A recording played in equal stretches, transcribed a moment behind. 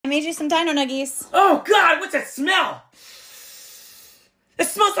made you some dino nuggies. Oh God, what's that smell? It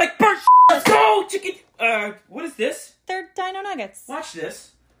smells like burnt shit. Let's go, chicken. What is this? They're dino nuggets. Watch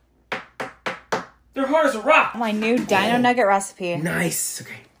this. They're hard as a rock. My new dino nugget recipe. Nice.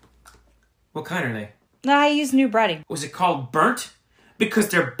 Okay. What kind are they? I use new breading. Was it called burnt? Because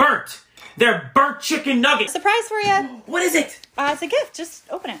they're burnt. They're burnt chicken nuggets. Surprise for you. What is it? It's a gift. Just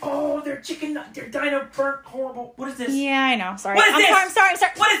open it. Oh, they're they're dino burnt horrible. What is this? Yeah, I know. Sorry. What is this? I'm sorry.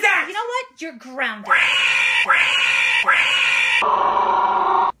 What is that? You know what? You're grounded.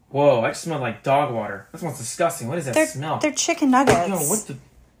 Whoa, I just smell like dog water. That smells disgusting. What is that smell? They're chicken nuggets. Yo, what the?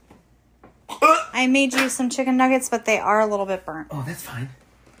 I made you some chicken nuggets, but they are a little bit burnt. Oh, that's fine.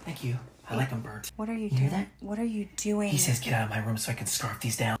 Thank you. I like them burnt. What are you You doing? hear that? What are you doing? He says get out of my room so I can scarf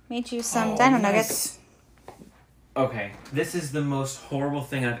these down. Made you some dino nuggets. Okay, this is the most horrible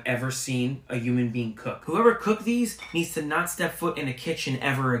thing I've ever seen a human being cook. Whoever cooked these needs to not step foot in a kitchen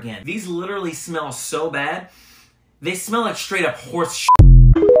ever again. These literally smell so bad. They smell like straight up horse shit.